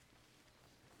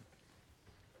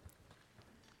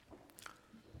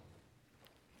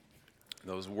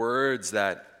Those words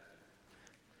that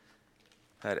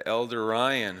Elder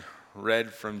Ryan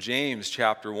read from James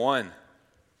chapter 1.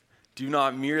 Do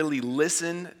not merely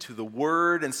listen to the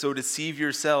word and so deceive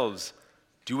yourselves.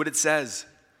 Do what it says.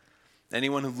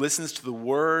 Anyone who listens to the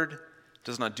word,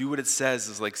 does not do what it says,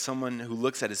 is like someone who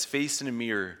looks at his face in a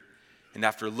mirror and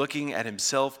after looking at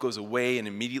himself goes away and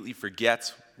immediately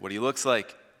forgets what he looks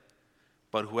like.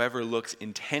 But whoever looks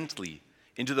intently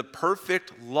into the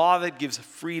perfect law that gives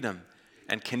freedom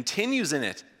and continues in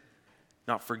it,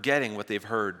 not forgetting what they've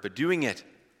heard, but doing it,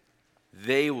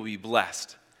 they will be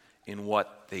blessed in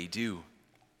what they do.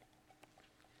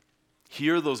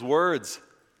 Hear those words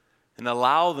and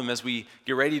allow them as we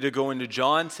get ready to go into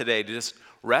John today to just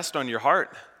rest on your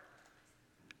heart.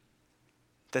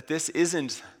 That this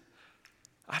isn't,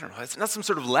 it's not some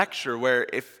sort of lecture where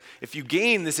if you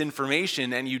gain this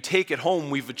information and you take it home,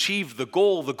 we've achieved the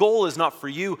goal. The goal is not for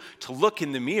you to look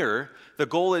in the mirror. The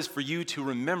goal is for you to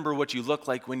remember what you look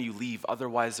like when you leave.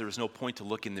 Otherwise, there is no point to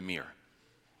look in the mirror.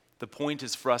 The point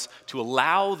is for us to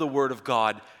allow the Word of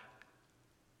God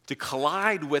to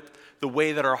collide with the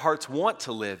way that our hearts want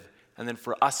to live, and then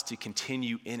for us to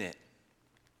continue in it.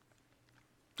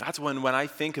 That's when I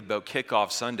think about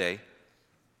Kickoff Sunday,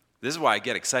 this is why I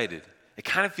get excited. It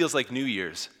kind of feels like New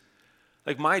Year's.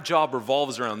 Like my job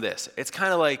revolves around this. It's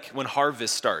kind of like when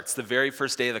harvest starts, the very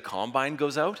first day of the combine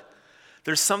goes out.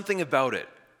 There's something about it.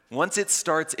 Once it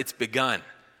starts, it's begun.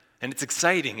 And it's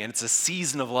exciting, and it's a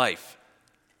season of life.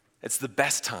 It's the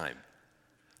best time,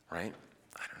 right?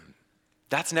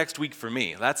 That's next week for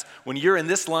me. That's when you're in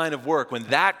this line of work, when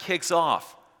that kicks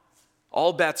off,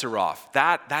 all bets are off.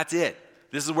 That's it.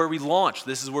 This is where we launch.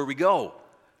 This is where we go.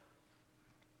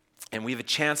 And we have a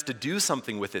chance to do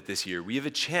something with it this year. We have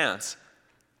a chance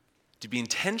to be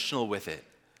intentional with it.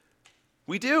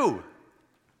 We do.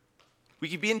 We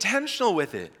can be intentional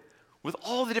with it, with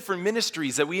all the different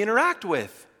ministries that we interact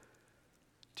with,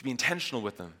 to be intentional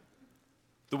with them.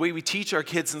 The way we teach our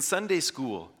kids in Sunday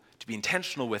school, to be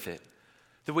intentional with it.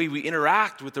 The way we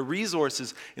interact with the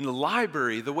resources in the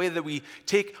library, the way that we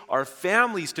take our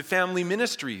families to family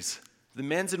ministries, the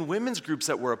men's and women's groups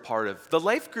that we're a part of, the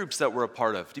life groups that we're a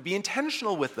part of, to be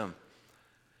intentional with them.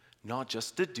 Not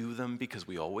just to do them because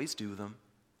we always do them.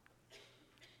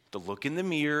 To look in the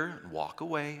mirror and walk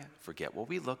away, forget what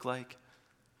we look like.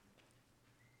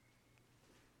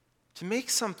 To make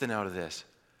something out of this.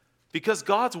 Because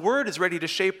God's word is ready to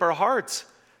shape our hearts.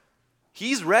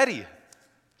 He's ready.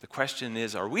 The question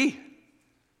is, are we?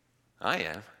 I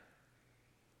am.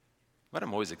 But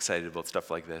I'm always excited about stuff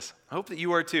like this. I hope that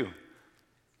you are too.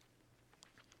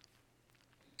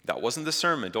 That wasn't the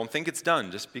sermon. Don't think it's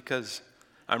done just because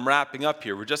I'm wrapping up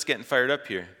here. We're just getting fired up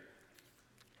here.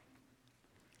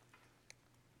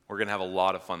 We're going to have a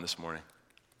lot of fun this morning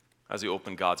as we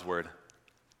open God's word.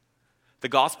 The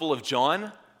Gospel of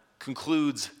John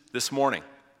concludes this morning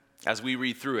as we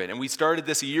read through it. And we started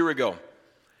this a year ago.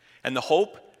 And the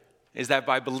hope is that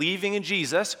by believing in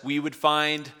Jesus, we would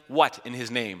find what in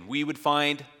his name? We would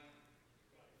find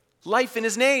life in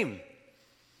his name.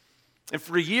 And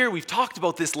for a year, we've talked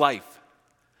about this life.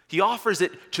 He offers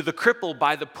it to the cripple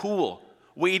by the pool,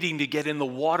 waiting to get in the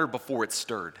water before it's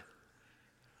stirred.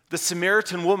 The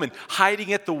Samaritan woman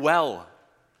hiding at the well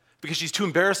because she's too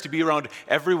embarrassed to be around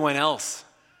everyone else.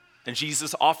 And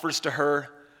Jesus offers to her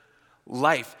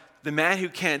life. The man who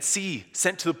can't see,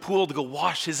 sent to the pool to go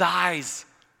wash his eyes.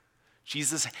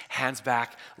 Jesus hands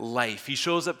back life. He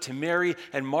shows up to Mary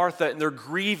and Martha, and they're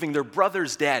grieving. Their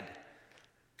brother's dead.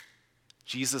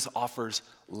 Jesus offers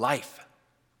life.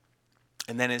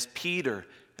 And then as Peter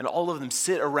and all of them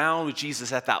sit around with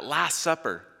Jesus at that Last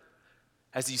Supper,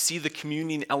 as you see the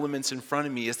communion elements in front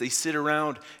of me, as they sit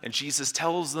around and Jesus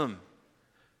tells them,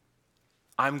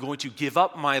 I'm going to give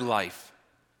up my life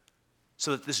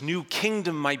so that this new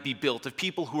kingdom might be built of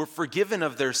people who are forgiven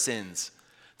of their sins.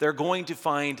 They're going to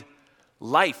find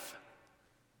life.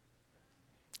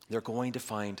 They're going to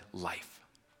find life.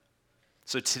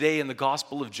 So today in the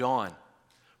Gospel of John,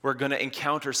 we're going to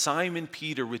encounter Simon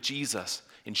Peter with Jesus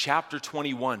in chapter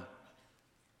 21.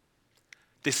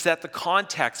 To set the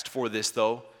context for this,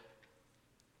 though,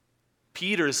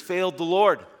 Peter has failed the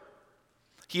Lord.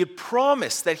 He had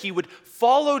promised that he would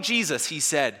follow Jesus, he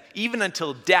said, even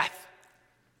until death.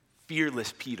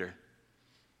 Fearless Peter.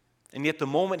 And yet the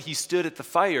moment he stood at the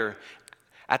fire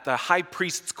at the high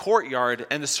priest's courtyard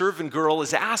and the servant girl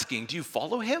is asking, do you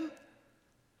follow him?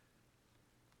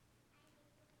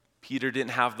 Peter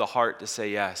didn't have the heart to say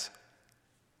yes.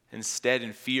 Instead,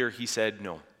 in fear, he said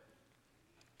no.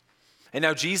 And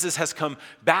now Jesus has come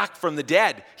back from the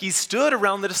dead. He's stood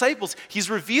around the disciples. He's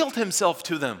revealed himself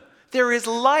to them. There is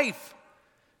life.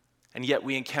 And yet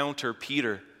we encounter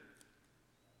Peter.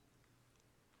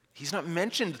 He's not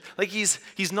mentioned, like he's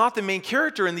not the main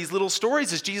character in these little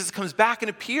stories. As Jesus comes back and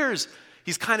appears,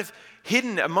 he's kind of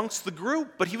hidden amongst the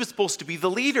group, but he was supposed to be the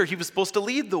leader. He was supposed to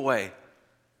lead the way.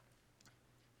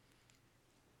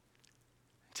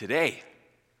 Today,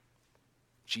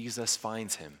 Jesus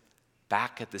finds him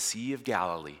back at the Sea of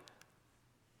Galilee,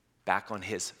 back on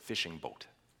his fishing boat.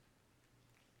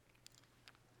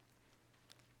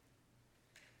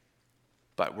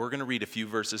 But we're going to read a few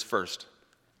verses first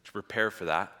to prepare for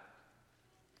that.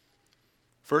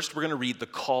 First, we're going to read the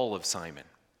call of Simon.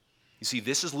 You see,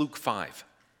 this is Luke 5.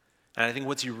 And I think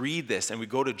once you read this and we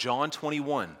go to John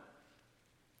 21,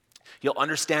 you'll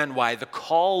understand why the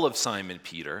call of Simon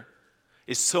Peter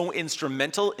is so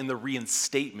instrumental in the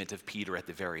reinstatement of Peter at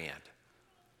the very end.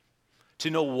 To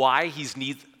know why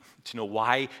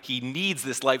he needs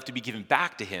this life to be given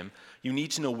back to him, you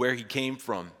need to know where he came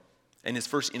from and his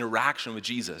first interaction with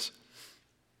Jesus.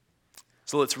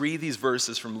 So let's read these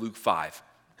verses from Luke 5,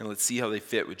 and let's see how they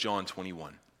fit with John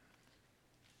 21.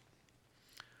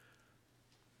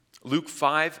 Luke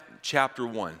 5, chapter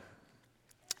 1,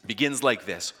 begins like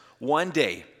this. One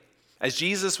day, as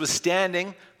Jesus was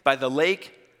standing by the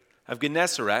lake of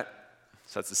Gennesaret,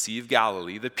 so that's the Sea of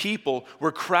Galilee, the people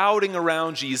were crowding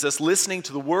around Jesus, listening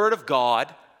to the word of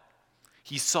God.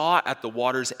 He saw at the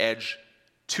water's edge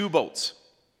 2 boats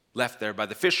left there by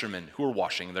the fishermen who were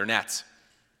washing their nets.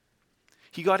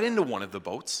 He got into one of the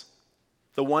boats,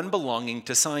 the one belonging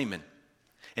to Simon,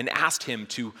 and asked him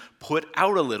to put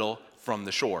out a little from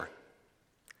the shore.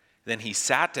 Then he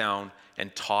sat down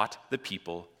and taught the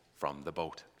people from the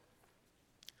boat.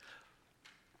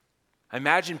 I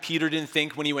imagine Peter didn't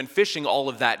think when he went fishing all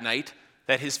of that night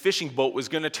that his fishing boat was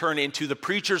going to turn into the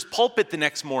preacher's pulpit the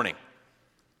next morning.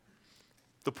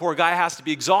 The poor guy has to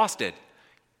be exhausted.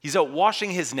 He's out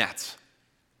washing his nets.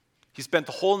 He spent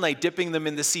the whole night dipping them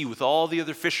in the sea with all the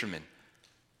other fishermen.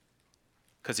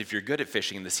 Because if you're good at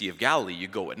fishing in the Sea of Galilee, you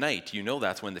go at night. You know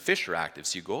that's when the fish are active,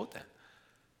 so you go out then.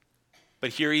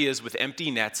 But here he is with empty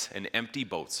nets and empty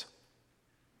boats.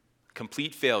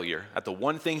 Complete failure at the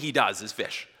one thing he does is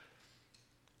fish.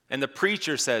 And the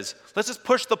preacher says, let's just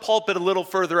push the pulpit a little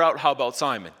further out. How about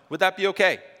Simon? Would that be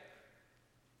okay?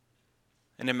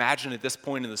 And imagine at this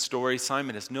point in the story,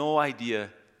 Simon has no idea,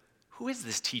 who is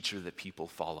this teacher that people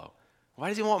follow? Why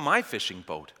does he want my fishing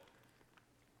boat?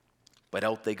 But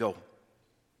out they go.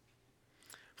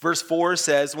 Verse 4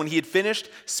 says, when he had finished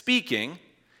speaking,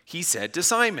 he said to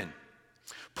Simon,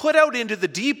 put out into the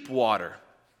deep water.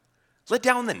 Let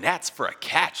down the nets for a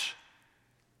catch.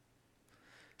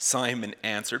 Simon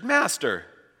answered, Master,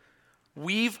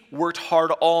 we've worked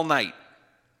hard all night.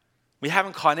 We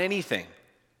haven't caught anything.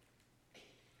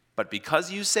 But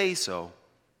because you say so,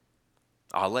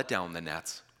 I'll let down the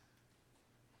nets.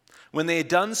 When they had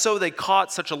done so, they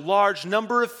caught such a large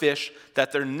number of fish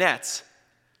that their nets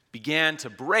began to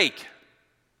break.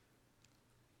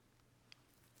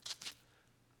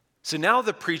 So now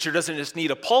the preacher doesn't just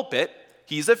need a pulpit,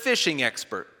 he's a fishing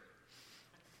expert.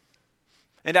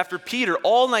 And after Peter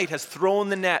all night has thrown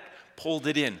the net, pulled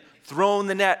it in, thrown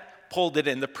the net, pulled it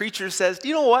in, the preacher says, do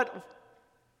you know what?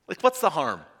 Like, what's the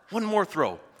harm? One more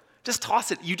throw. Just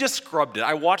toss it. You just scrubbed it.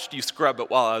 I watched you scrub it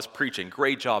while I was preaching.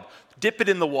 Great job. Dip it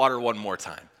in the water one more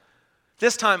time.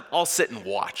 This time, I'll sit and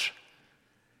watch.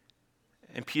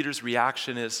 And Peter's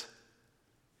reaction is,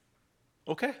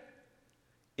 okay.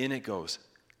 In it goes.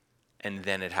 And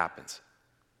then it happens.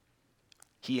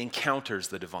 He encounters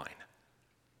the divine.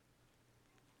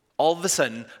 All of a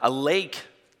sudden, a lake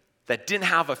that didn't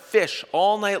have a fish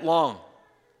all night long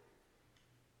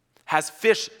has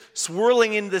fish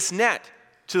swirling in this net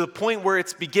to the point where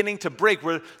it's beginning to break,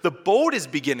 where the boat is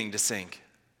beginning to sink.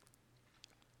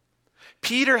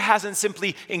 Peter hasn't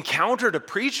simply encountered a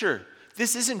preacher.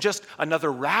 This isn't just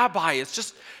another rabbi.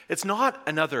 It's not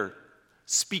another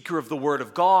speaker of the word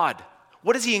of God.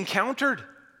 What has he encountered?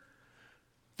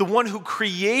 The one who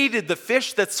created the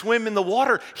fish that swim in the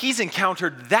water. He's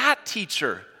encountered that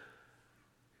teacher.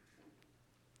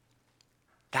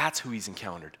 That's who he's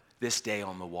encountered this day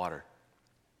on the water.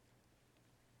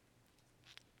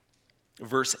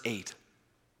 Verse 8.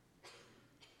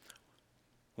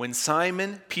 When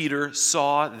Simon Peter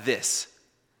saw this,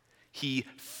 he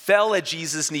fell at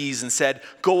Jesus' knees and said,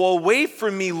 "Go away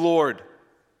from me, Lord.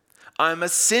 I'm a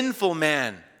sinful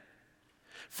man."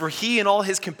 For he and all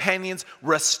his companions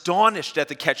were astonished at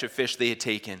the catch of fish they had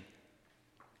taken.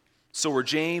 So were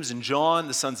James and John,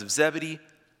 the sons of Zebedee,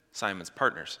 Simon's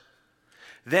partners.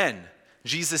 Then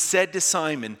Jesus said to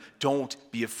Simon, "Don't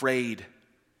be afraid.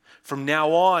 From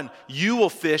now on, you will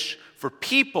fish for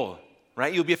people,"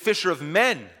 right? You'll be a fisher of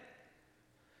men.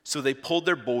 So they pulled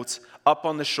their boats up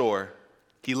on the shore.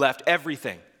 He left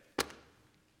everything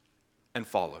and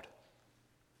followed.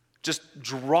 Just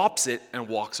drops it and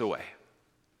walks away.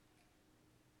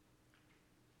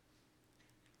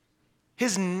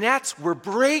 His nets were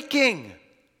breaking.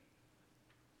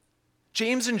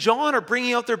 James and John are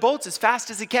bringing out their boats as fast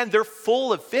as they can. They're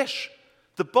full of fish.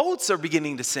 The boats are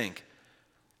beginning to sink.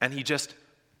 And he just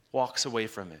walks away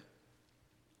from it.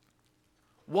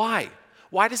 Why?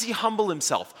 Why does he humble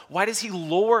himself? Why does he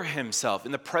lower himself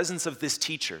in the presence of this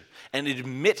teacher and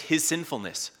admit his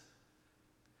sinfulness?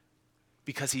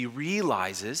 Because he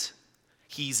realizes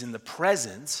he's in the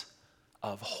presence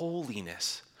of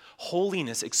holiness.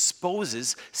 Holiness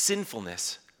exposes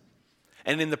sinfulness.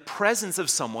 And in the presence of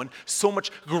someone so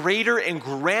much greater and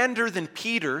grander than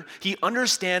Peter, he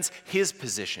understands his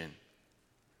position.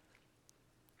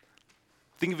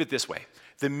 Think of it this way.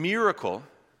 The miracle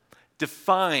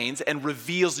defines and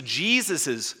reveals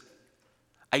Jesus'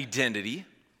 identity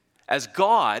as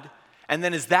God, and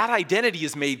then as that identity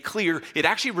is made clear, it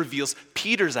actually reveals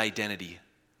Peter's identity.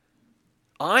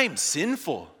 I'm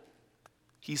sinful.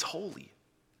 He's holy.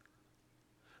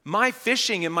 My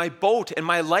fishing and my boat and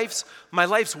my life's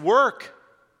work,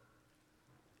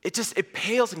 it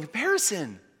pales in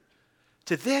comparison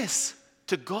to this,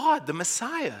 to God, the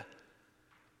Messiah.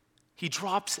 He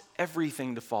drops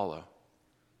everything to follow.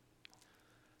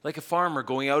 Like a farmer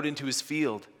going out into his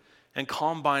field and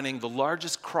combining the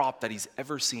largest crop that he's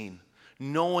ever seen,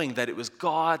 knowing that it was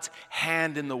God's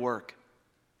hand in the work.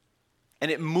 And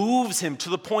it moves him to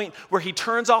the point where he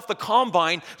turns off the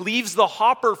combine, leaves the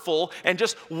hopper full, and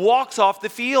just walks off the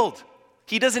field.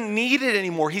 He doesn't need it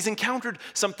anymore. He's encountered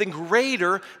something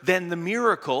greater than the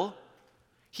miracle.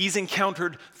 He's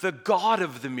encountered the God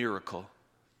of the miracle.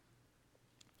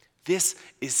 This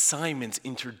is Simon's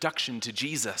introduction to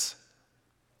Jesus.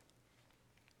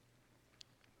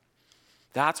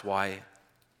 That's why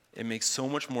it makes so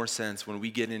much more sense when we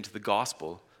get into the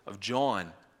Gospel of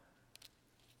John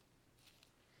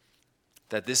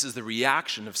that this is the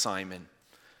reaction of Simon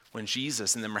when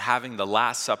Jesus and them are having the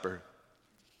Last Supper.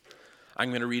 I'm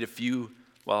going to read a few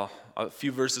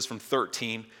verses from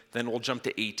 13, then we'll jump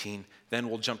to 18, then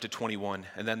we'll jump to 21,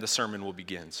 and then the sermon will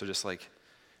begin. So just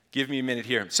give me a minute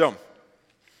here. So,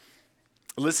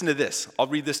 listen to this. I'll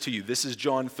read this to you. This is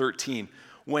John 13.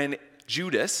 When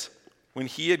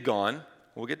he had gone,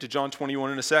 we'll get to John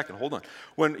 21 in a second. Hold on.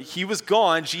 When he was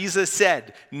gone, Jesus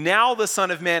said, "Now the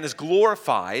Son of Man is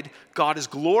glorified. God is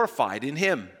glorified in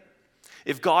him.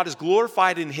 If God is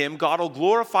glorified in him, God will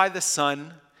glorify the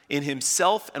Son in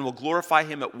himself and will glorify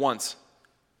him at once.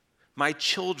 My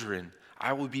children,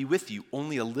 I will be with you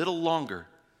only a little longer.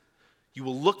 You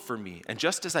will look for me. And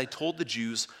just as I told the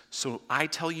Jews, so I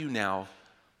tell you now,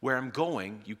 where I'm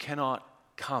going, you cannot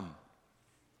come.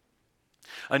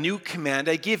 A new command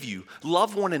I give you,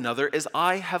 love one another as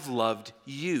I have loved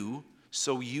you,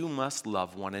 so you must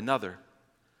love one another.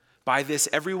 By this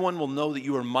everyone will know that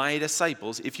you are my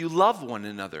disciples if you love one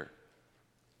another."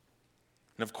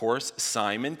 And of course,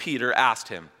 Simon Peter asked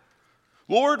him,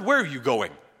 "Lord, where are you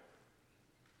going?"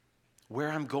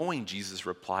 "Where I'm going," Jesus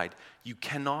replied, "you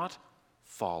cannot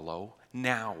follow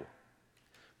now,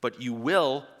 but you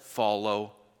will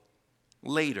follow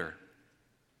later."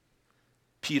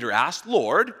 Peter asked,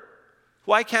 "Lord,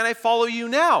 why can't I follow you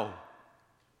now?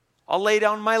 I'll lay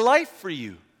down my life for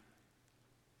you."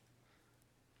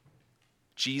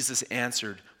 Jesus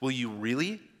answered, "Will you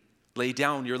really lay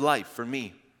down your life for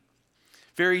me?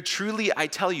 Very truly, I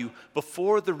tell you,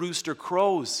 before the rooster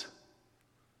crows,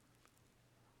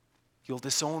 you'll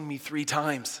disown me 3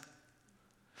 times.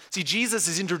 See, Jesus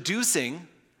is introducing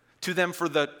to them for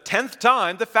the 10th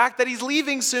time the fact that he's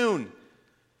leaving soon.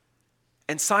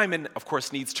 And Simon, of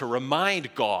course, needs to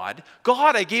remind God,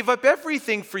 "God, I gave up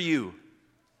everything for you.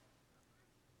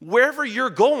 Wherever you're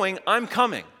going, I'm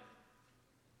coming.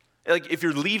 If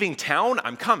you're leaving town,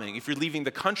 I'm coming. If you're leaving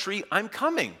the country, I'm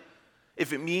coming.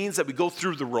 If it means that we go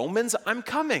through the Romans, I'm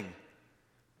coming.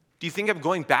 Do you think I'm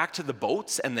going back to the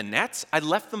boats and the nets? I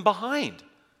left them behind.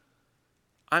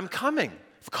 I'm coming.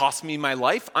 If it costs me my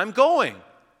life, I'm going."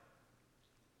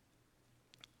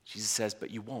 Jesus says, "But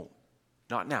you won't.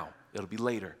 Not now. It'll be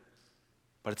later.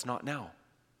 But it's not now."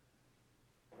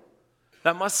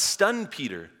 That must stun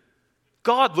Peter.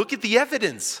 "God, look at the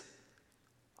evidence.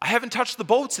 I haven't touched the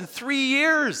boats in 3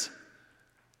 years.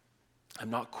 I'm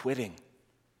not quitting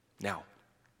now."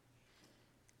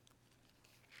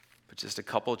 But just a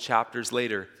couple chapters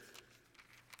later,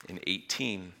 in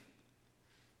 18,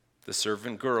 the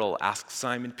servant girl asks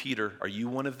Simon Peter, "Are you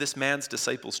one of this man's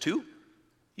disciples too?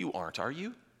 You aren't, are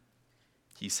you?"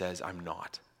 He says, "I'm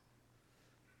not."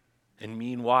 And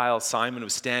meanwhile, Simon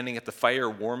was standing at the fire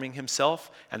warming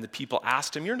himself, and the people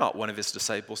asked him, "You're not one of his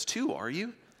disciples too, are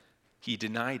you?" He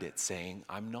denied it, saying,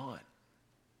 "I'm not."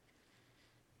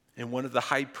 And one of the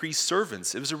high priest's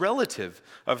servants, it was a relative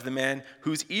of the man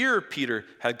whose ear Peter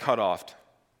had cut off.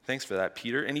 Thanks for that,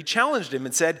 Peter. And he challenged him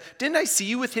and said, "Didn't I see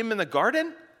you with him in the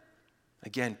garden?"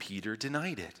 Again, Peter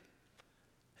denied it.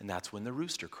 And that's when the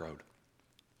rooster crowed.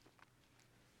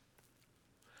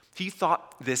 He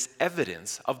thought this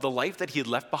evidence of the life that he had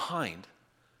left behind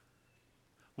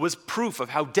was proof of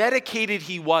how dedicated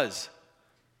he was.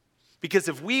 Because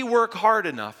if we work hard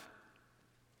enough,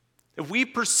 if we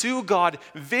pursue God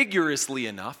vigorously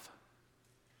enough,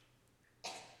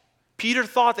 Peter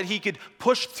thought that he could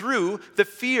push through the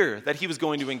fear that he was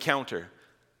going to encounter.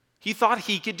 He thought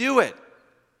he could do it.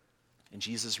 And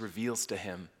Jesus reveals to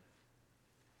him,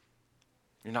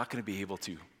 "You're not going to be able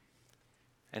to."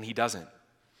 And he doesn't.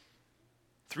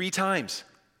 3 times.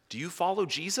 "Do you follow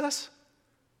Jesus?"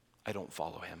 "I don't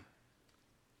follow him."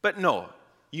 "But no,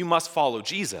 you must follow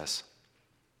Jesus."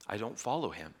 "I don't follow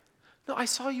him." "No, I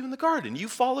saw you in the garden. You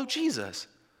follow Jesus."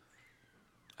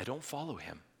 "I don't follow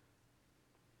him."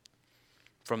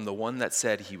 From the one that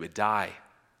said he would die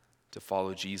to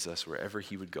follow Jesus wherever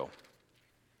he would go.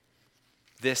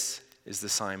 This is the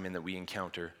Simon that we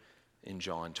encounter in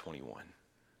John 21.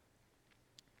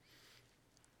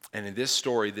 And in this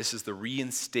story, this is the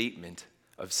reinstatement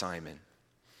of Simon.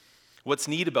 What's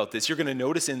neat about this, you're going to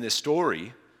notice in this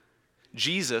story,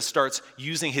 Jesus starts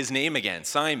using his name again,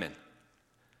 Simon.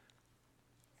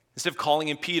 Instead of calling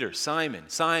him Peter, Simon,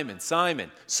 Simon,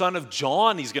 Simon, son of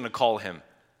John, he's going to call him.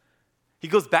 He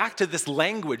goes back to this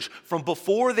language from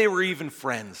before they were even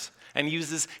friends and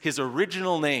uses his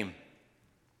original name,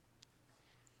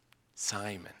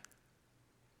 Simon.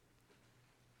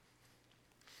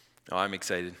 Oh, I'm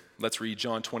excited. Let's read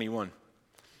John 21.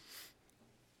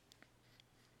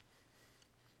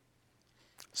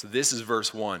 So this is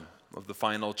verse 1 of the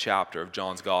final chapter of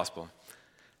John's Gospel.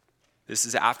 This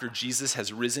is after Jesus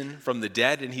has risen from the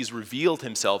dead and he's revealed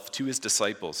himself to his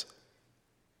disciples.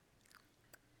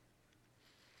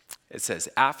 It says,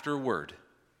 "Afterward,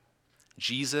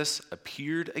 Jesus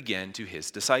appeared again to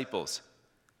his disciples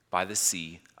by the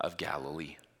Sea of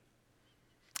Galilee."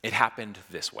 It happened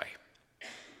this way.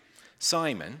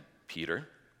 Simon, Peter,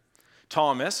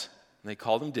 Thomas, they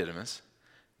called him Didymus,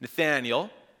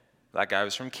 Nathanael, that guy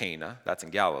was from Cana, that's in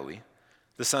Galilee,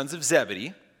 the sons of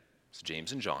Zebedee, it's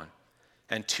James and John,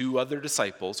 and 2 other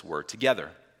disciples were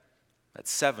together.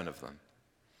 That's 7 of them.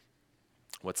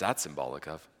 What's that symbolic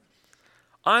of?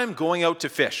 "I'm going out to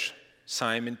fish,"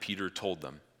 Simon Peter told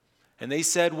them. And they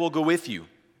said, "We'll go with you."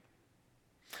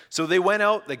 So they went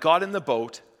out, they got in the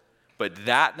boat, but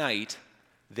that night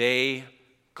they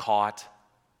caught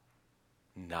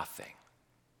nothing.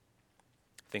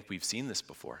 I think we've seen this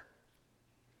before.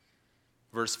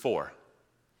 Verse 4.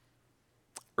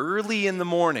 Early in the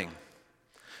morning,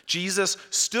 Jesus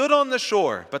stood on the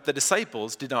shore, but the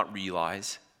disciples did not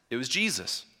realize it was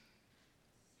Jesus.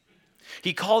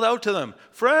 He called out to them,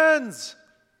 "Friends,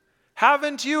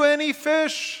 haven't you any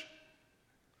fish?"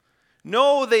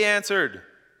 "No," they answered.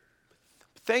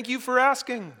 "Thank you for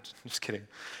asking." Just kidding.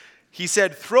 He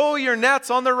said, "Throw your nets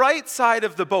on the right side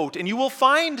of the boat and you will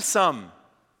find some."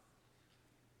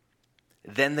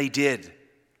 Then they did.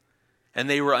 And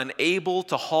they were unable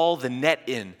to haul the net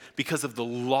in because of the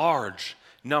large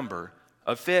number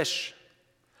of fish.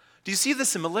 Do you see the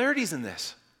similarities in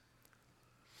this?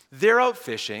 They're out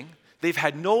fishing. They've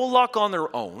had no luck on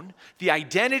their own. The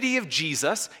identity of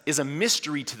Jesus is a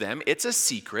mystery to them. It's a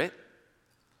secret.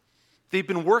 They've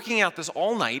been working at this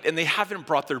all night and they haven't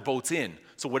brought their boats in.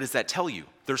 So what does that tell you?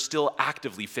 They're still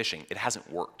actively fishing. It hasn't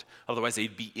worked. Otherwise,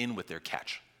 they'd be in with their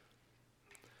catch.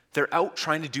 They're out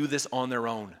trying to do this on their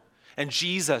own. And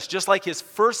Jesus, just like his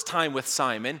first time with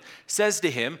Simon, says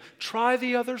to him, "Try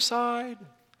the other side."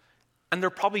 And they're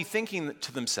probably thinking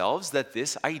to themselves that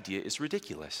this idea is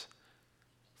ridiculous.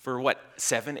 For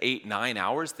 7, 8, 9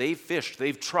 hours, they've fished.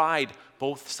 They've tried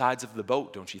both sides of the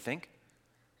boat, don't you think?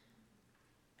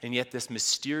 And yet this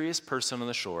mysterious person on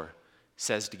the shore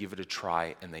says to give it a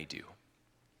try, and they do.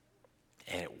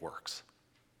 And it works.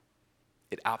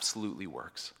 It absolutely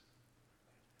works.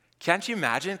 Can't you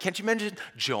imagine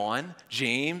John,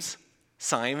 James,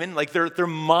 Simon, like their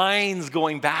minds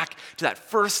going back to that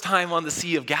first time on the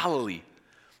Sea of Galilee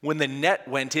when the net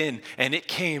went in and it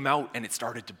came out and it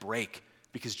started to break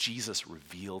because Jesus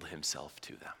revealed himself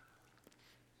to them.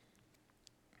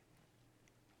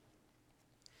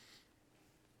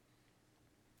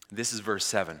 This is verse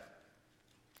 7.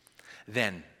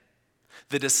 Then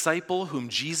the disciple whom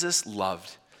Jesus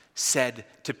loved said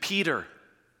to Peter,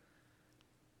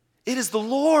 It is the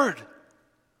Lord."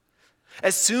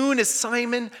 As soon as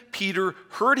Simon Peter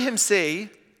heard him say,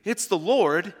 "It's the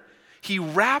Lord," he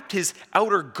wrapped his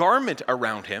outer garment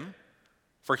around him,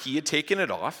 for he had taken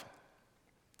it off,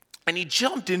 and he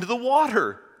jumped into the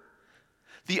water.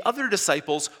 The other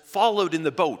disciples followed in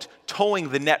the boat, towing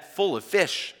the net full of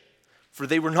fish, for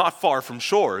they were not far from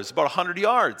shore. It was about 100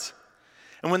 yards.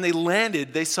 And when they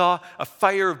landed, they saw a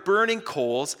fire of burning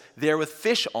coals there with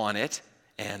fish on it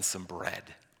and some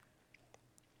bread.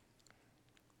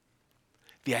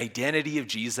 The identity of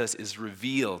Jesus is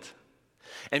revealed,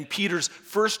 and Peter's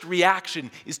first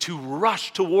reaction is to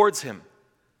rush towards him.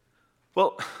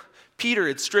 Well, Peter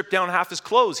had stripped down half his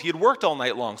clothes. He had worked all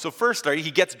night long. So first, he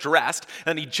gets dressed,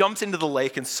 and he jumps into the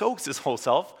lake and soaks his whole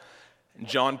self. And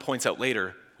John points out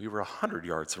later, we were 100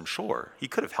 yards from shore. He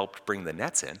could have helped bring the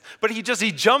nets in. But he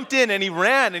jumped in and he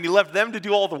ran and he left them to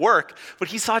do all the work. But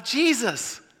he saw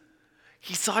Jesus.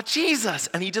 He saw Jesus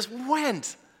and he just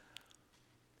went.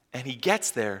 And he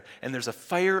gets there and there's a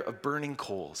fire of burning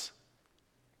coals.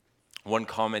 One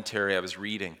commentary I was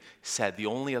reading said the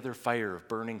only other fire of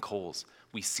burning coals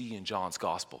we see in John's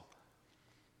gospel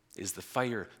is the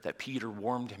fire that Peter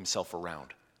warmed himself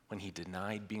around when he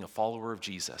denied being a follower of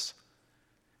Jesus.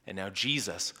 And now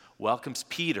Jesus welcomes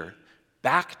Peter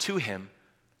back to him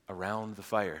around the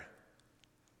fire.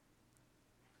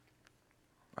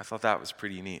 I thought that was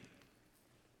pretty neat.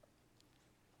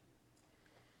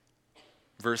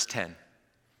 Verse 10.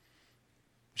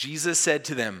 Jesus said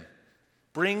to them,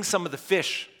 "Bring some of the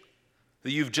fish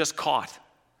that you've just caught."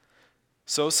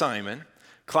 So Simon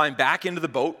climbed back into the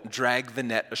boat and dragged the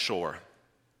net ashore.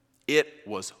 It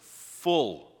was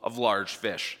full of large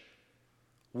fish.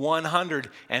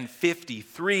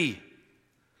 153.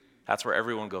 That's where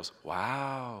everyone goes,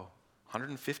 "Wow,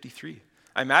 153.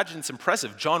 I imagine it's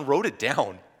impressive. John wrote it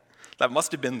down. That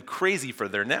must have been crazy for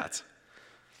their nets.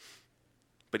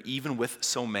 But even with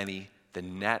so many, the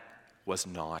net was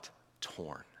not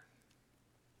torn.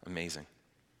 Amazing.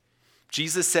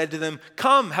 Jesus said to them,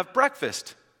 "Come, have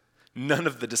breakfast." None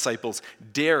of the disciples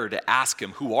dared to ask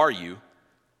him, "Who are you?"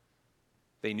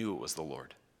 They knew it was the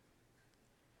Lord.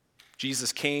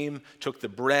 Jesus came, took the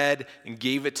bread, and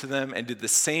gave it to them, and did the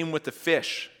same with the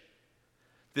fish.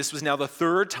 This was now the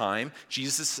third time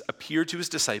Jesus appeared to his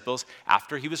disciples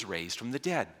after he was raised from the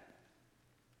dead.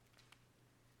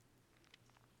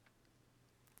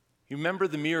 You remember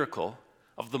the miracle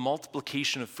of the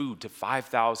multiplication of food to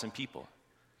 5,000 people.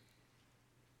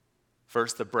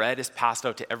 First, the bread is passed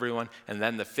out to everyone, and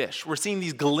then the fish. We're seeing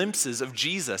these glimpses of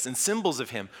Jesus and symbols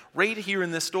of him right here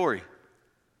in this story.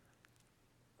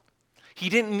 He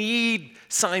didn't need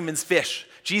Simon's fish.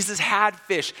 Jesus had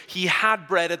fish. He had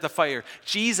bread at the fire.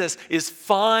 Jesus is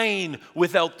fine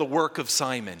without the work of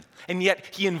Simon. And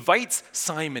yet he invites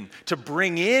Simon to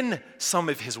bring in some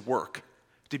of his work,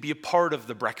 to be a part of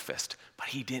the breakfast. But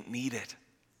he didn't need it.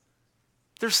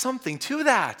 There's something to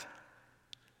that.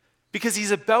 Because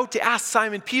he's about to ask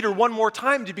Simon Peter one more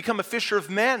time to become a fisher of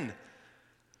men.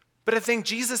 But I think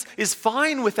Jesus is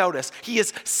fine without us. He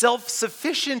is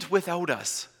self-sufficient without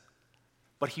us.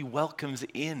 But he welcomes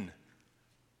in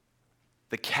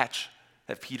the catch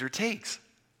that Peter takes.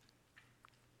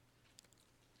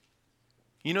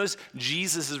 You notice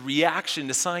Jesus' reaction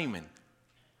to Simon.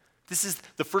 This is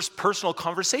the first personal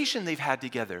conversation they've had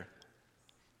together.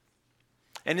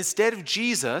 And instead of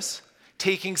Jesus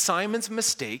taking Simon's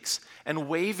mistakes and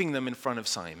waving them in front of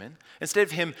Simon, instead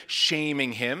of him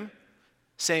shaming him,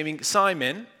 saying,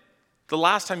 "Simon, the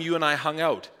last time you and I hung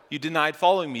out, you denied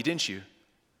following me, didn't you? You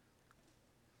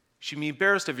should be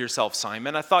embarrassed of yourself,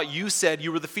 Simon. I thought you said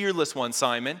you were the fearless one,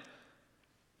 Simon."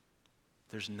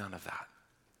 There's none of that.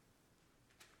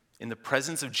 In the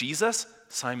presence of Jesus,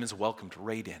 Simon's welcomed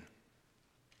right in.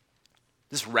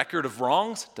 This record of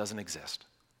wrongs doesn't exist.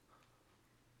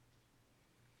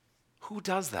 Who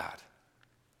does that?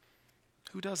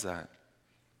 Who does that?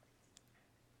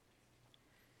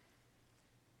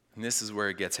 And this is where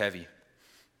it gets heavy.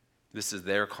 This is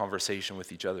their conversation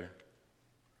with each other.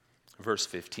 Verse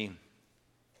 15.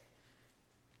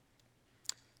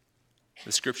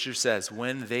 The scripture says,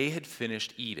 "When they had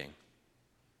finished eating,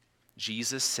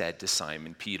 Jesus said to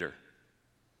Simon Peter,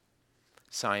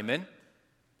 'Simon,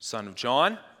 son of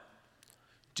John,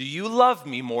 do you love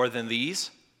me more than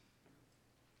these?'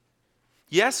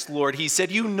 'Yes, Lord,' he said,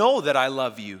 'you know that I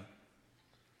love you.'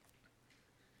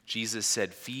 Jesus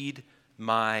said, 'Feed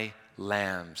my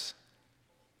lambs.'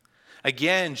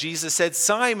 Again, Jesus said,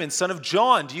 'Simon, son of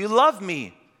John, do you love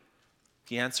me?'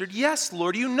 He answered, 'Yes,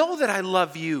 Lord, you know that I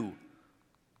love you.'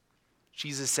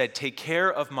 Jesus said, 'Take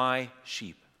care of my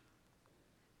sheep.'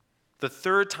 The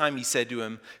third time he said to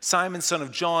him, Simon, son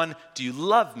of John, do you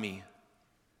love me?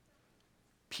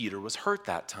 Peter was hurt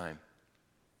that time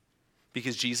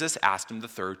because Jesus asked him the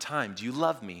third time, do you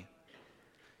love me?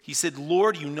 He said,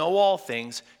 Lord, you know all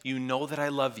things. You know that I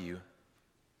love you.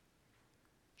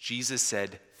 Jesus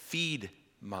said, feed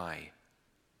my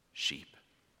sheep.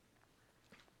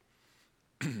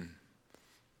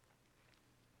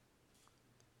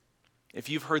 If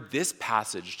you've heard this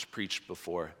passage preached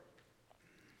before,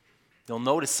 you'll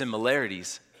notice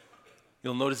similarities.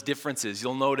 You'll notice differences.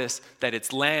 You'll notice that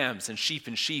it's lambs and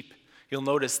sheep. You'll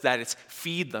notice that it's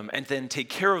feed them and then take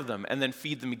care of them and then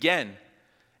feed them again.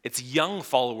 It's young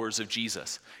followers of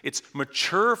Jesus. It's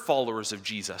mature followers of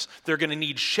Jesus. They're going to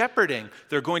need shepherding.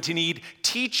 They're going to need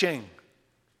teaching.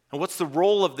 And what's the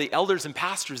role of the elders and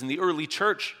pastors in the early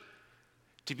church?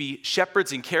 To be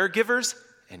shepherds and caregivers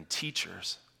and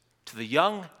teachers to the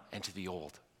young and to the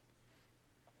old.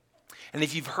 And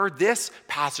if you've heard this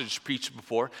passage preached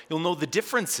before, you'll know the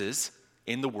differences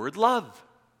in the word love.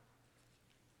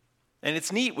 And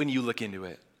it's neat when you look into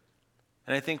it.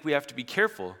 And I think we have to be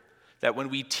careful that when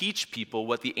we teach people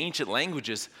what the ancient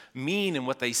languages mean and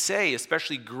what they say,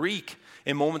 especially Greek,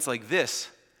 in moments like this,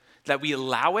 that we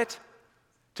allow it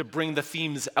to bring the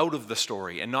themes out of the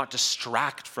story and not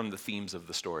distract from the themes of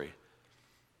the story.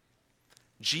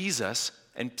 Jesus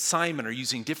and Simon are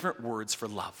using different words for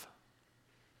love.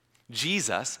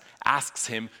 Jesus asks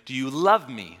him, do you love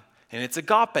me? And it's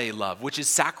agape love, which is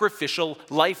sacrificial,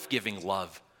 life-giving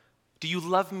love. Do you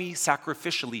love me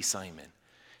sacrificially, Simon?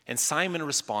 And Simon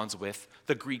responds with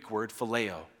the Greek word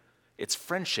phileo. It's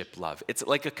friendship love. It's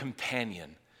like a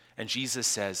companion. And Jesus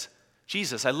says,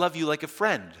 Jesus, I love you like a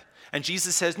friend. And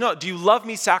Jesus says, no, do you love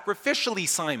me sacrificially,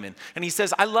 Simon? And he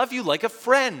says, I love you like a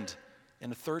friend.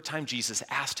 And the third time Jesus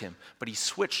asked him, but he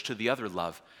switched to the other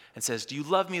love and says, do you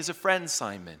love me as a friend,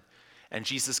 Simon? And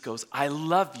Jesus goes, I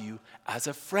love you as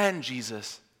a friend,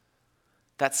 Jesus.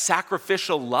 That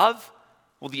sacrificial love,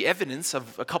 well, the evidence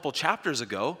of a couple chapters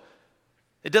ago,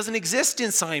 it doesn't exist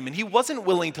in Simon. He wasn't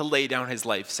willing to lay down his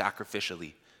life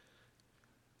sacrificially.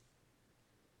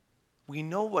 We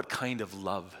know what kind of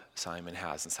love Simon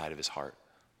has inside of his heart.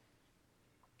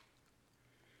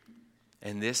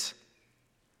 And this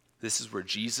is where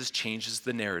Jesus changes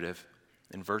the narrative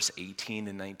in verse 18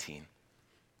 and 19.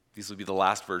 These will be the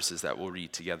last verses that we'll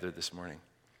read together this morning.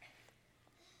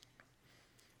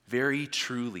 Very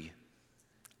truly,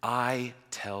 I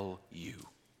tell you,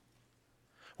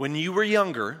 when you were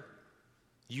younger,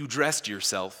 you dressed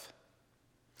yourself.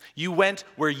 You went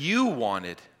where you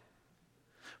wanted.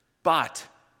 But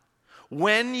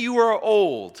when you are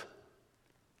old,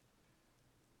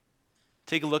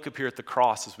 take a look up here at the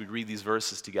cross as we read these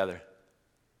verses together.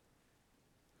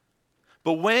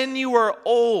 But when you are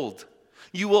old,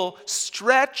 you will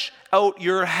stretch out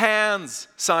your hands,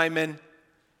 Simon,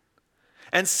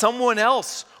 and someone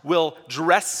else will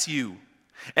dress you,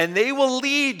 and they will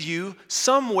lead you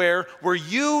somewhere where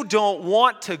you don't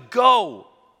want to go.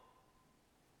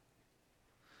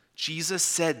 Jesus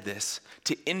said this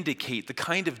to indicate the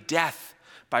kind of death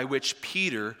by which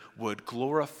Peter would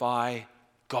glorify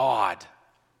God.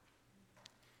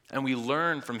 And we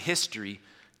learn from history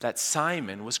that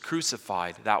Simon was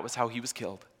crucified. That was how he was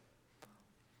killed.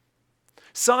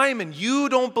 Simon, you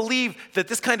don't believe that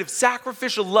this kind of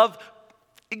sacrificial love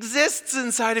exists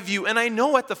inside of you. And I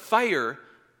know at the fire,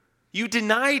 you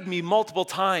denied me multiple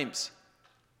times.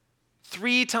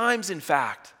 3 times, in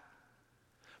fact.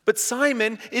 But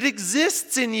Simon, it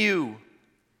exists in you.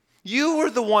 You were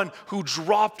the one who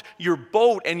dropped your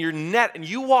boat and your net and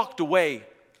you walked away.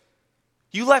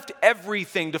 You left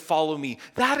everything to follow me.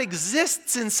 That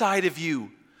exists inside of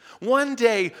you. One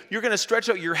day, you're going to stretch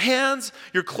out your hands,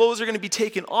 your clothes are going to be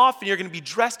taken off, and you're going to be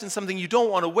dressed in something you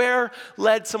don't want to wear,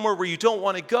 led somewhere where you don't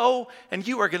want to go, and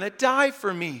you are going to die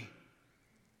for me.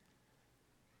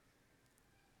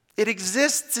 It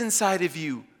exists inside of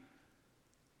you.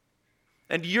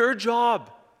 And your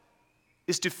job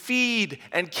is to feed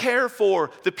and care for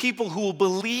the people who will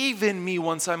believe in me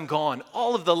once I'm gone.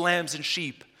 All of the lambs and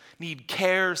sheep need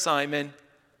care, Simon.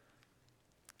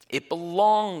 It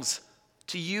belongs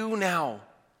to you now.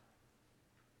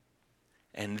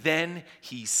 And then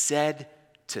he said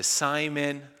to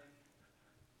Simon,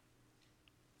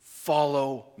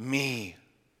 follow me.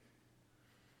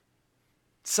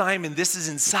 Simon, this is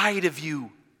inside of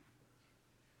you.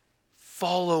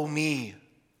 Follow me.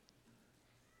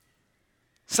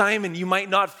 Simon, you might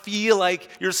not feel like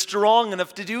you're strong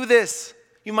enough to do this.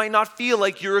 You might not feel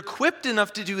like you're equipped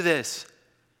enough to do this.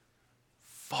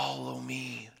 Follow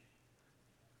me.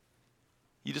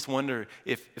 You just wonder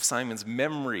if Simon's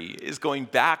memory is going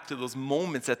back to those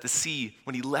moments at the sea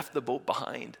when he left the boat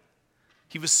behind.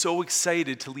 He was so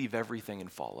excited to leave everything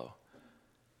and follow.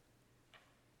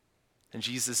 And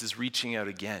Jesus is reaching out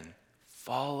again.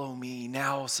 Follow me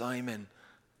now, Simon.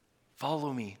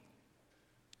 Follow me.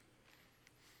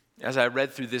 As I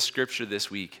read through this scripture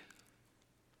this week,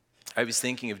 I was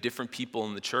thinking of different people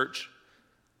in the church,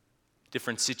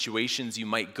 different situations you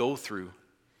might go through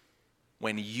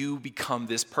when you become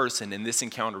this person in this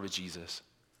encounter with Jesus.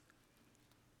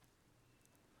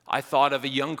 I thought of a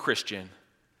young Christian,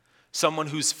 someone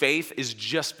whose faith is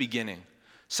just beginning,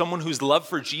 someone whose love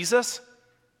for Jesus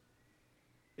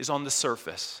is on the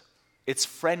surface. It's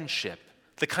friendship.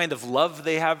 The kind of love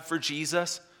they have for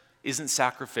Jesus isn't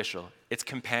sacrificial, it's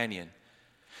companion.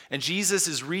 And Jesus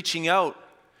is reaching out,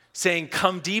 saying,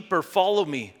 come deeper, follow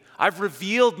me. I've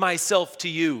revealed myself to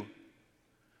you.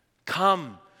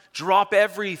 Come. Drop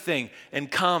everything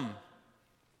and come.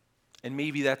 And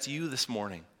maybe that's you this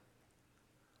morning.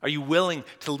 Are you willing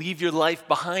to leave your life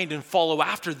behind and follow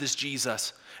after this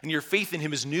Jesus? And your faith in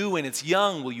him is new and it's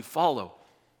young. Will you follow?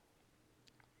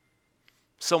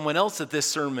 Someone else that this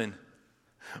sermon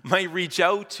might reach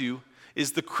out to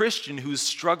is the Christian who's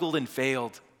struggled and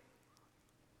failed.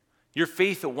 Your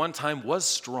faith at one time was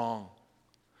strong.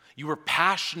 You were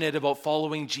passionate about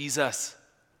following Jesus.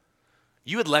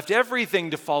 You had left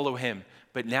everything to follow him,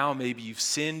 but now maybe you've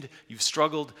sinned, you've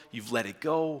struggled, you've let it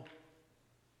go.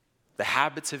 The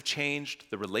habits have changed,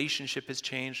 the relationship has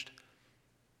changed.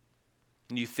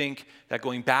 And you think that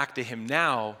going back to him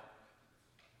now,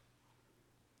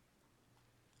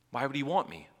 why would he want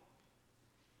me?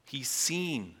 He's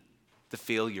seen the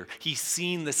failure. He's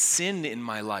seen the sin in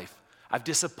my life. I've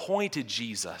disappointed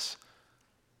Jesus.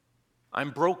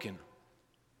 I'm broken.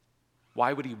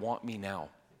 Why would he want me now?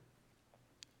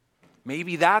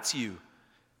 Maybe that's you.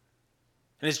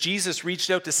 And as Jesus reached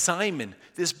out to Simon,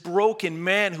 this broken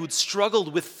man who'd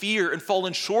struggled with fear and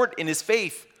fallen short in his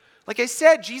faith, like I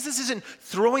said, Jesus isn't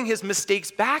throwing his mistakes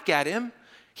back at him.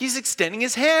 He's extending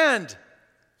his hand.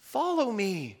 Follow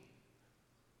me.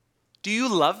 Do you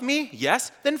love me?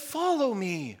 Yes? Then follow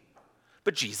me.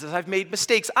 But Jesus, I've made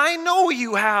mistakes. I know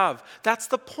you have. That's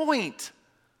the point.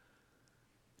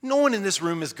 No one in this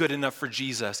room is good enough for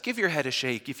Jesus. Give your head a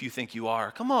shake if you think you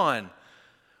are. Come on.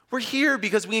 We're here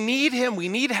because we need him. We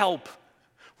need help.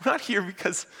 We're not here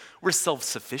because we're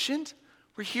self-sufficient.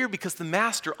 We're here because the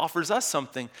Master offers us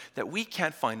something that we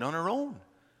can't find on our own.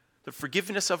 The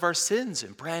forgiveness of our sins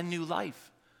and brand new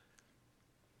life.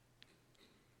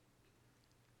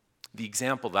 The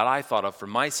example that I thought of for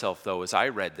myself, though, as I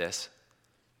read this,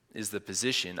 is the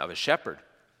position of a shepherd.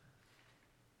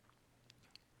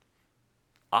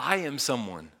 I am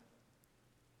someone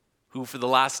who, for the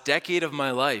last decade of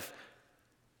my life,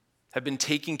 have been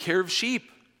taking care of sheep.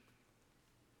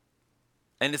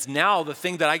 And it's now the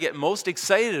thing that I get most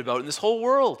excited about in this whole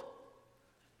world.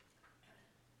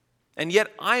 And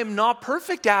yet I am not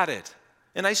perfect at it.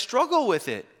 And I struggle with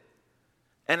it.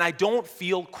 And I don't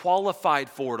feel qualified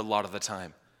for it a lot of the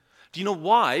time. Do you know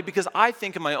why? Because I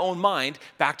think in my own mind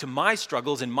back to my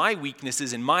struggles and my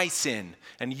weaknesses and my sin.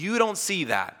 And you don't see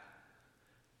that.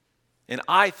 And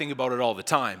I think about it all the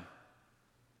time.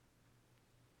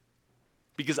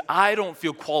 Because I don't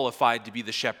feel qualified to be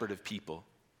the shepherd of people.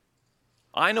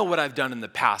 I know what I've done in the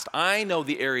past. I know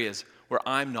the areas where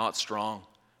I'm not strong.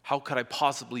 How could I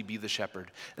possibly be the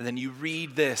shepherd? And then you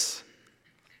read this.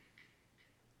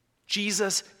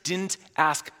 Jesus didn't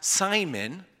ask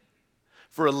Simon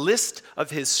for a list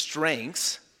of his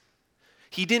strengths.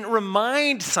 He didn't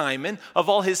remind Simon of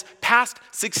all his past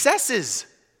successes.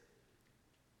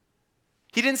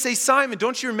 He didn't say, Simon,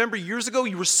 don't you remember years ago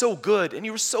you were so good, and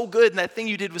you were so good, and that thing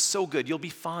you did was so good. You'll be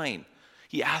fine.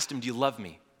 He asked him, do you love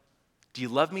me? Do you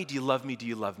love me? Do you love me? Do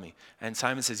you love me? And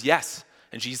Simon says, yes.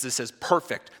 And Jesus says,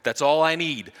 perfect. That's all I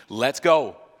need. Let's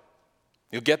go.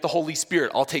 You'll get the Holy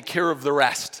Spirit. I'll take care of the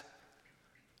rest.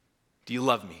 Do you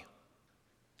love me?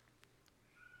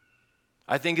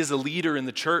 I think as a leader in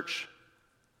the church,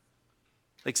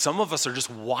 like some of us are just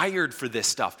wired for this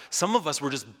stuff. Some of us were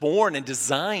just born and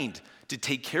designed to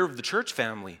take care of the church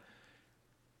family.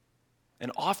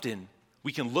 And often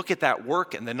we can look at that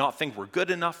work and then not think we're good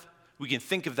enough. We can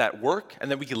think of that work and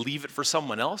then we can leave it for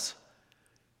someone else.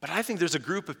 But I think there's a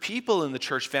group of people in the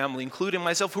church family, including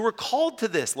myself, who are called to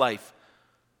this life.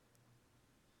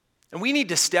 And we need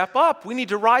to step up. We need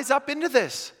to rise up into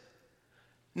this.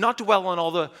 Not dwell on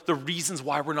all the reasons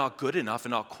why we're not good enough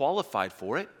and not qualified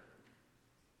for it.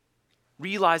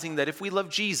 Realizing that if we love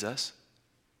Jesus,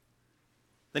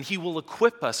 then he will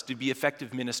equip us to be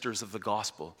effective ministers of the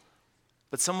gospel.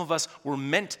 But some of us were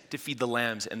meant to feed the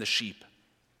lambs and the sheep.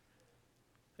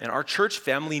 And our church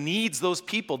family needs those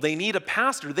people. They need a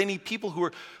pastor. They need people who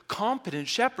are competent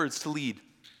shepherds to lead.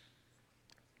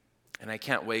 And I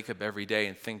can't wake up every day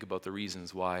and think about the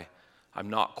reasons why I'm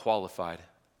not qualified.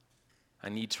 I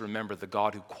need to remember the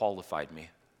God who qualified me.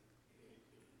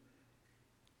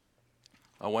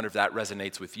 I wonder if that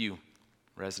resonates with you,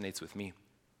 resonates with me.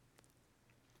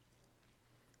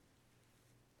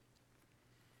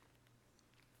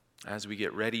 As we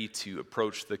get ready to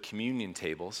approach the communion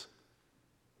tables,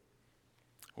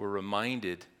 we're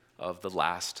reminded of the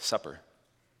Last Supper.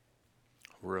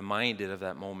 We're reminded of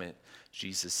that moment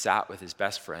Jesus sat with his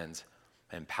best friends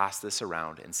and passed this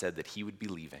around and said that he would be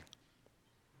leaving.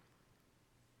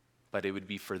 But it would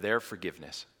be for their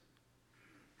forgiveness.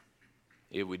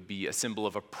 It would be a symbol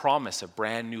of a promise of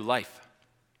brand new life.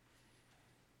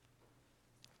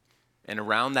 And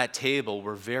around that table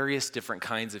were various different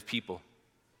kinds of people.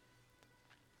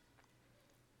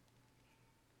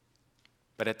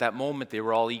 But at that moment, they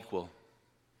were all equal.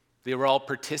 They were all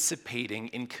participating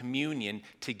in communion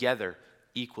together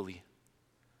equally.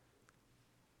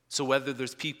 So whether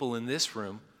there's people in this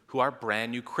room who are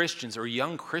brand new Christians or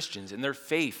young Christians and their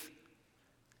faith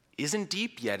isn't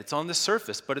deep yet, it's on the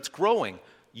surface, but it's growing,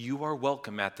 you are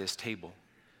welcome at this table.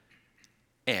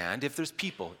 And if there's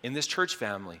people in this church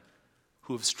family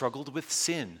who have struggled with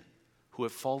sin, who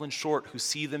have fallen short, who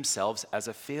see themselves as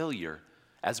a failure,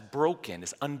 as broken,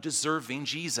 as undeserving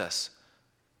Jesus,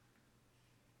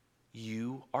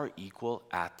 you are equal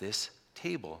at this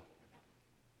table.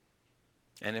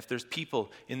 And if there's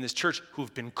people in this church who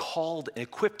have been called and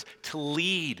equipped to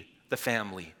lead the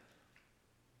family,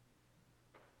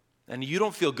 and you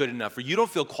don't feel good enough, or you don't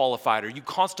feel qualified, or you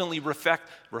constantly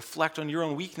reflect on your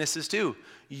own weaknesses too,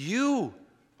 you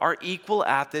are equal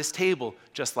at this table,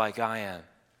 just like I am.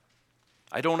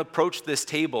 I don't approach this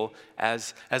table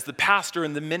as the pastor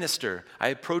and the minister. I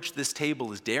approach this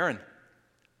table as Darren,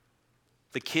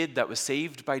 the kid that was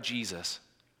saved by Jesus.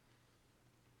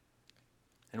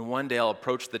 And one day I'll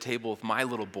approach the table with my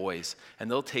little boys,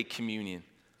 and they'll take communion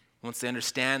once they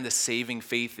understand the saving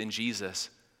faith in Jesus.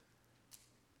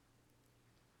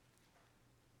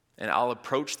 And I'll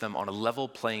approach them on a level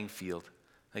playing field,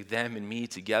 like them and me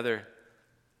together.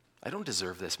 I don't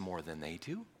deserve this more than they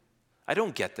do. I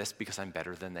don't get this because I'm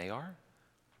better than they are.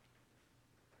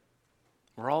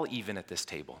 We're all even at this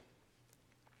table.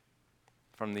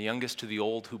 From the youngest to the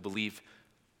old who believe,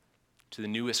 to the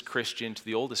newest Christian, to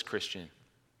the oldest Christian.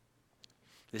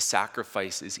 This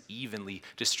sacrifice is evenly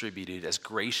distributed as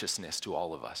graciousness to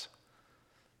all of us.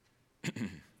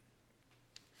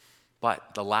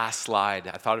 But the last slide,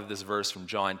 I thought of this verse from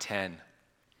John 10.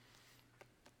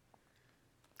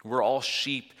 We're all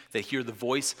sheep that hear the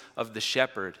voice of the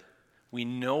shepherd. We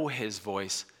know his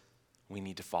voice. We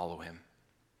need to follow him.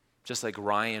 Just like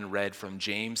Ryan read from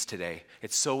James today,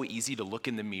 it's so easy to look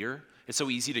in the mirror. It's so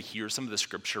easy to hear some of the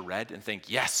scripture read and think,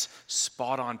 yes,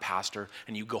 spot on, pastor.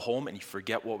 And you go home and you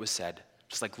forget what was said.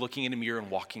 Just like looking in a mirror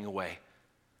and walking away.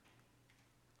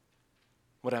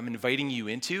 What I'm inviting you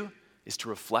into is to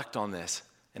reflect on this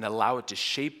and allow it to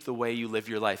shape the way you live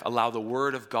your life. Allow the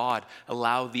word of God,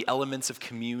 allow the elements of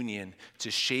communion to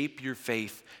shape your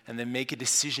faith, and then make a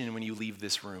decision when you leave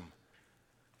this room.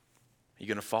 Are you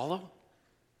going to follow?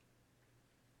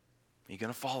 Are you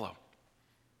going to follow?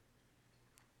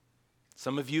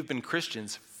 Some of you have been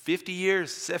Christians 50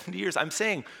 years, 70 years. I'm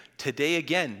saying today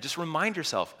again, just remind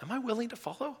yourself, am I willing to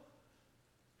follow?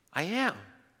 I am.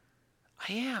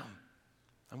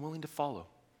 I'm willing to follow.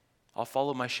 I'll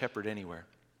follow my shepherd anywhere.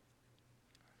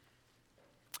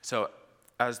 So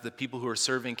as the people who are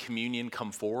serving communion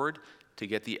come forward to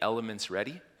get the elements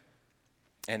ready,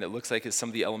 and it looks like as some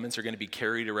of the elements are going to be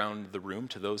carried around the room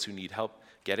to those who need help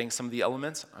getting some of the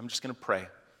elements, I'm just going to pray.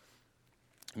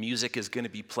 Music is going to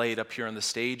be played up here on the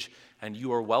stage, and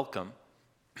you are welcome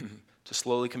to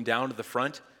slowly come down to the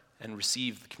front and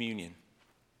receive the communion.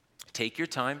 Take your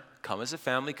time, come as a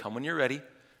family, come when you're ready.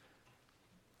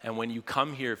 And when you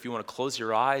come here, if you want to close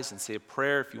your eyes and say a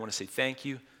prayer, if you want to say thank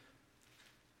you,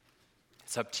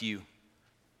 it's up to you.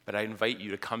 But I invite you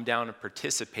to come down and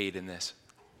participate in this.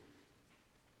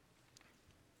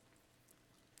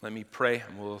 Let me pray,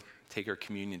 and we'll take our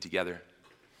communion together.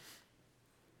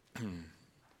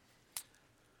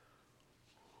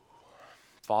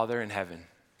 Father in heaven,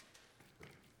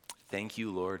 thank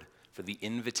you, Lord, for the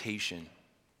invitation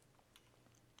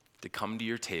to come to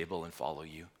your table and follow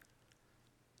you.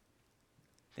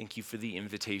 Thank you for the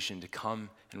invitation to come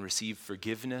and receive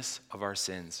forgiveness of our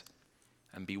sins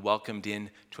and be welcomed in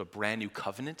to a brand new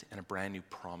covenant and a brand new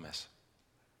promise.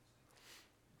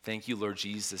 Thank you, Lord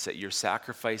Jesus, that your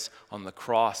sacrifice on the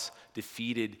cross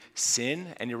defeated sin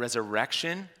and your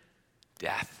resurrection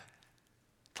death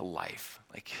to life.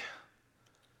 Like,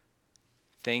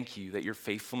 thank you that your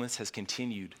faithfulness has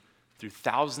continued through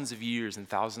thousands of years and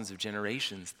thousands of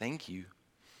generations. Thank you.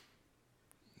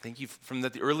 Thank you from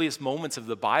the earliest moments of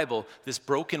the Bible, this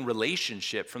broken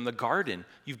relationship from the garden,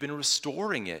 you've been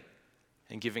restoring it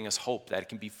and giving us hope that it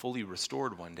can be fully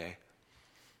restored one day.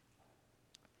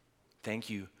 Thank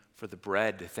you for the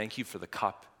bread. Thank you for the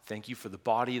cup. Thank you for the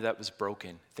body that was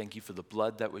broken. Thank you for the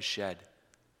blood that was shed.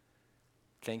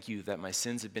 Thank you that my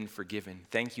sins have been forgiven.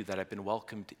 Thank you that I've been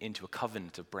welcomed into a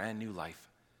covenant of brand new life.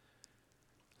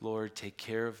 Lord, take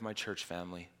care of my church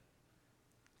family.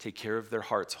 Take care of their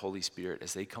hearts, Holy Spirit,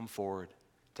 as they come forward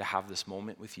to have this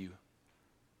moment with you.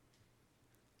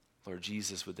 Lord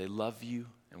Jesus, would they love you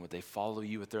and would they follow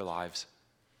you with their lives?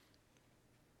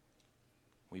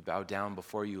 We bow down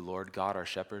before you, Lord God, our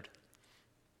shepherd.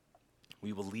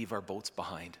 We will leave our boats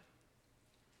behind.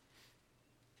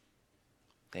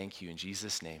 Thank you in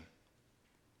Jesus' name.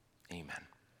 Amen.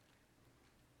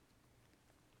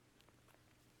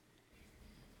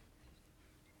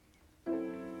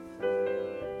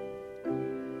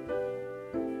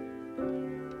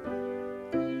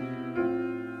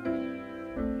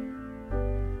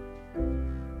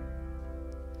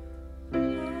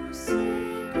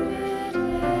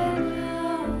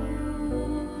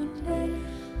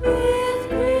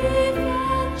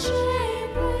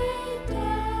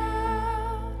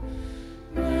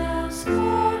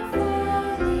 Scornful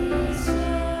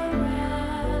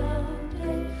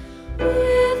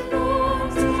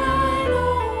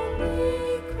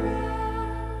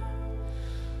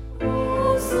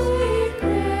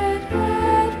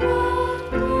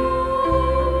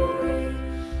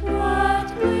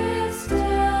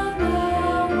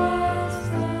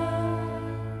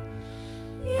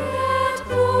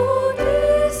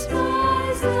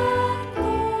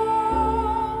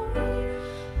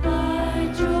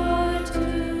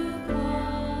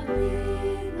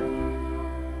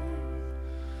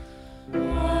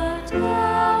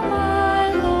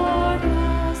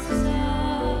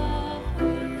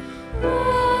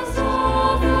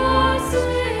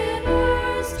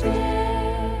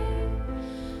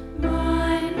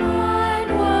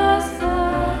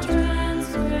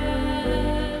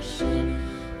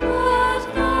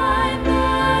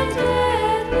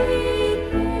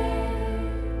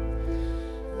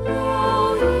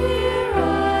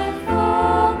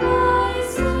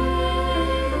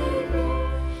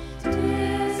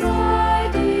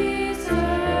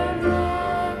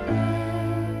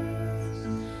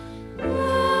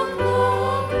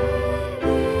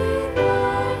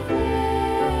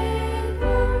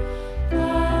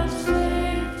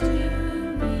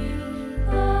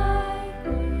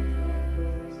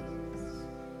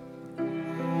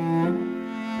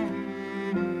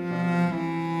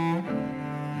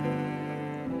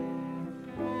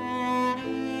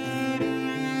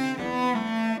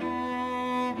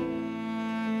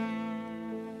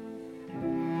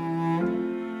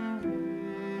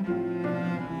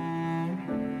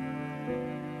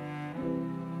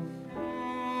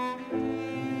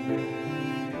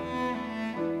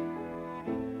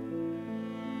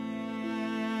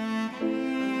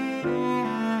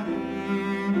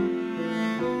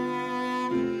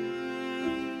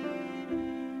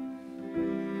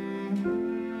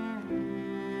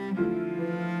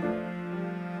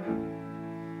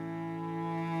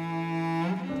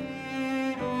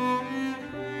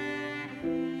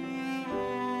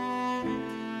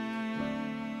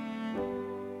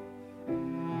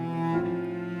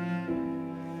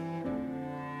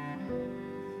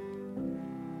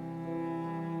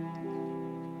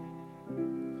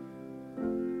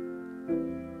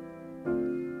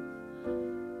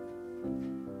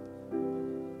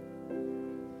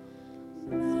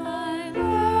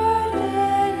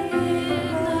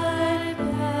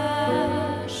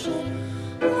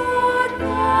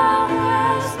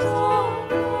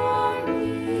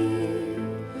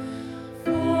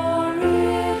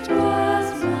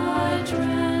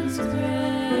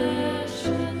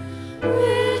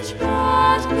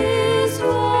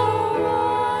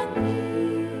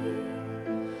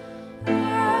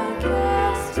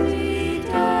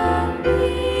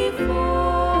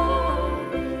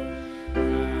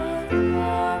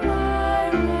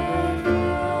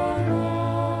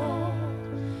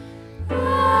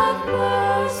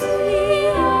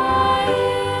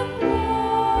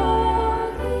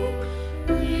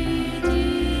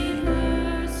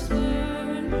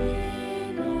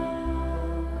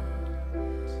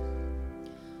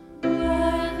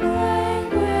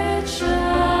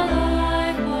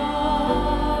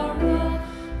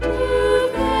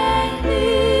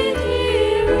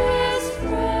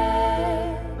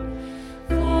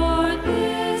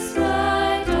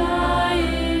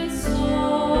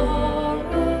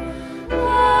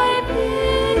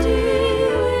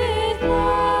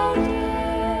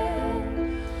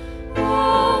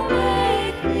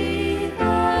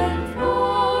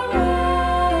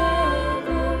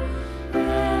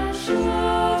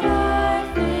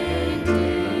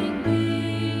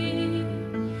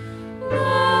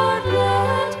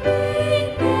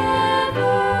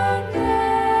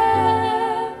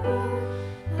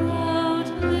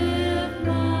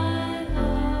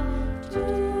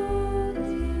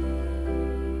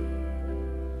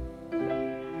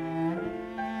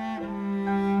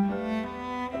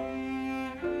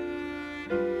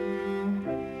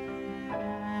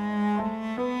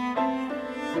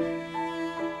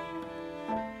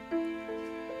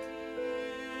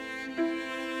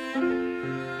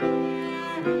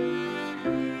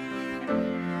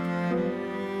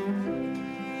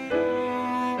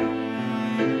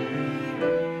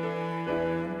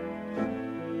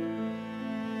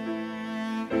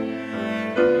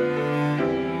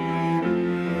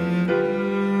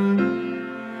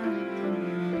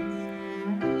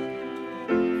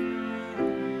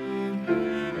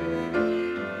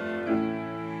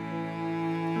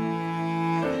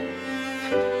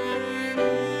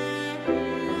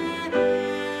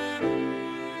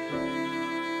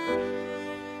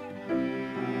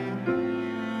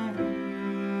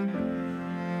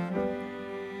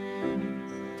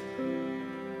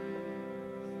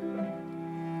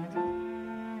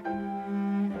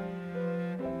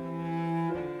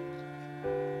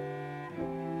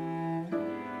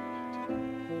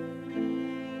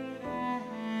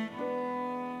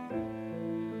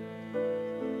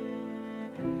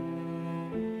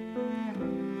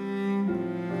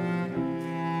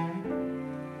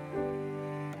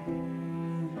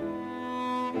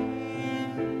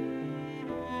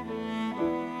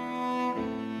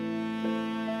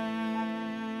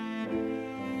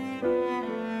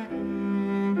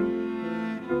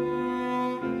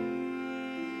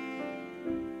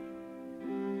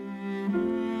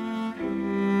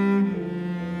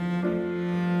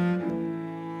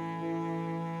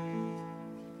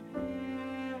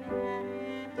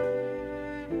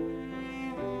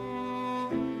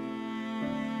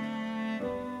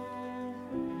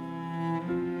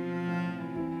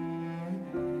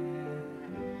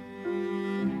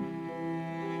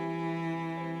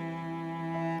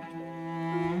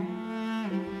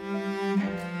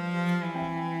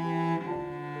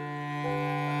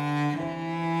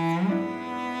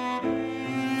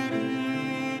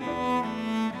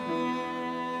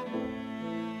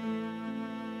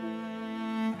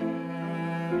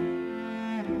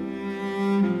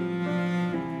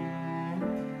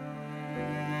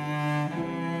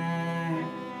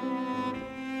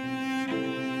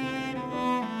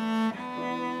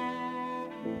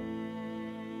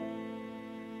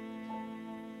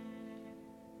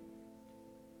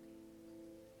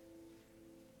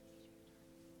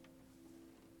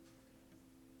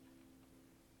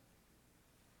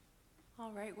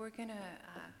All right, we're going to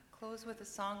close with a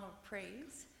song of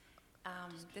praise.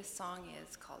 This song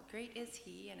is called Great Is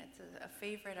He, and it's a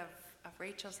favorite of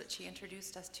Rachel's that she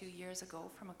introduced us 2 years ago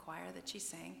from a choir that she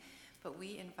sang. But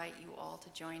we invite you all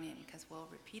to join in because we'll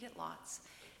repeat it lots.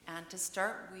 And to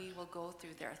start, we will go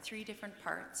through, there are 3 different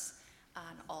parts,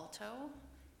 an alto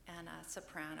and a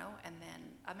soprano, and then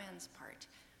a men's part,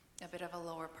 a bit of a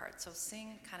lower part. So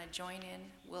sing, kind of join in.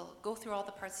 We'll go through all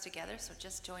the parts together, so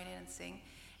just join in and sing.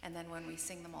 And then when we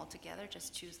sing them all together,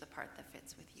 just choose the part that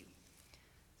fits with you.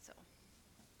 So.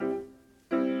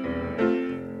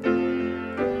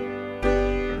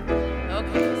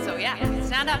 Okay, so yeah,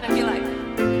 stand up if you like.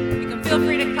 You can feel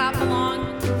free to clap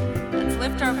along. Let's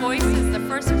lift our voices. The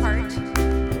first part.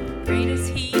 Great is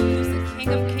He who's the King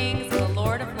of Kings and the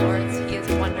Lord of Lords. He is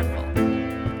wonderful.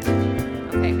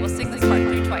 Okay, we'll sing this part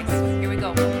through twice. Here we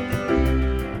go.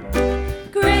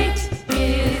 Great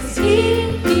is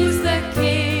He who's the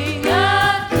King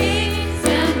of Kings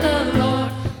and the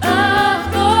Lord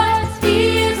of Lords. He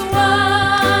is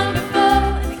wonderful.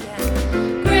 And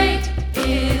again. Great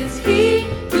is He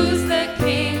who's the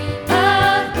King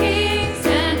of Kings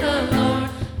and the Lord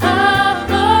of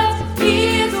Lords. He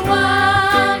is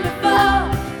wonderful.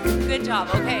 Good job.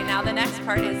 Okay, now the next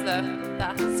part is the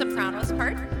sopranos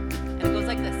part. And it goes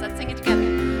like this. Let's sing it together.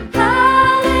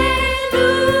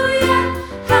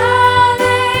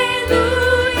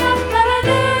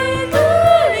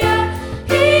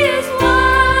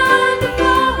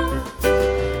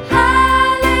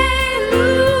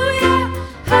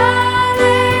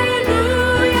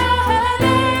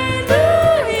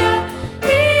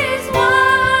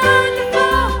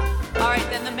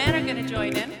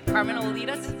 Carmen will lead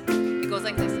us. It goes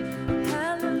like this.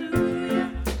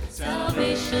 Hallelujah.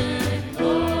 Salvation and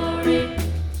glory,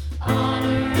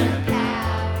 honor and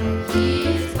power. He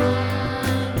is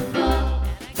wonderful.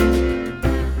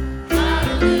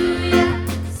 Hallelujah.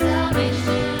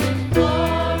 Salvation and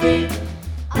glory,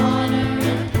 honor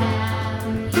and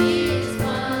power. He is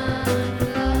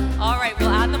wonderful. All right, we'll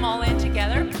add them all in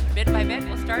together, bit by bit.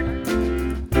 We'll start.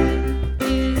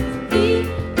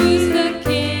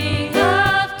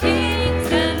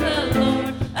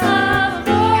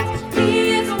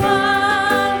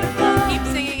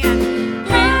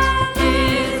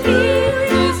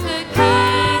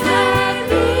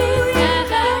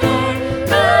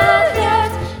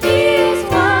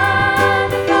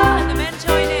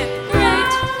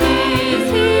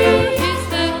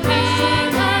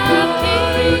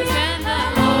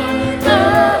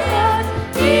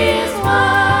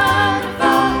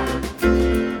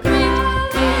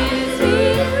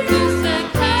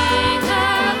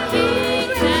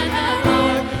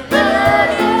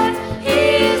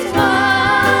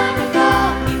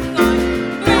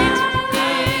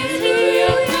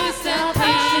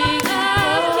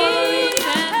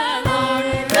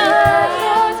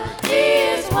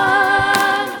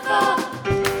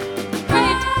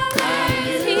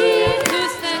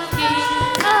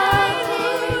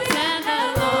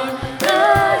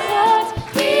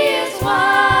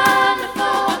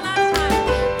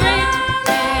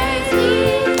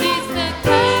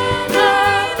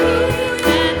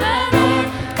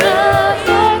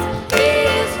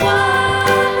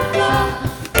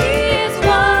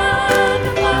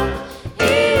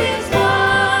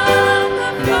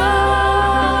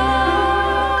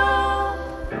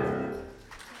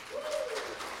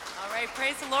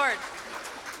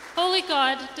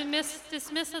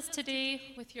 Dismiss us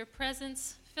today with your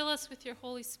presence, fill us with your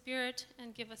Holy Spirit,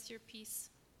 and give us your peace.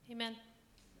 Amen.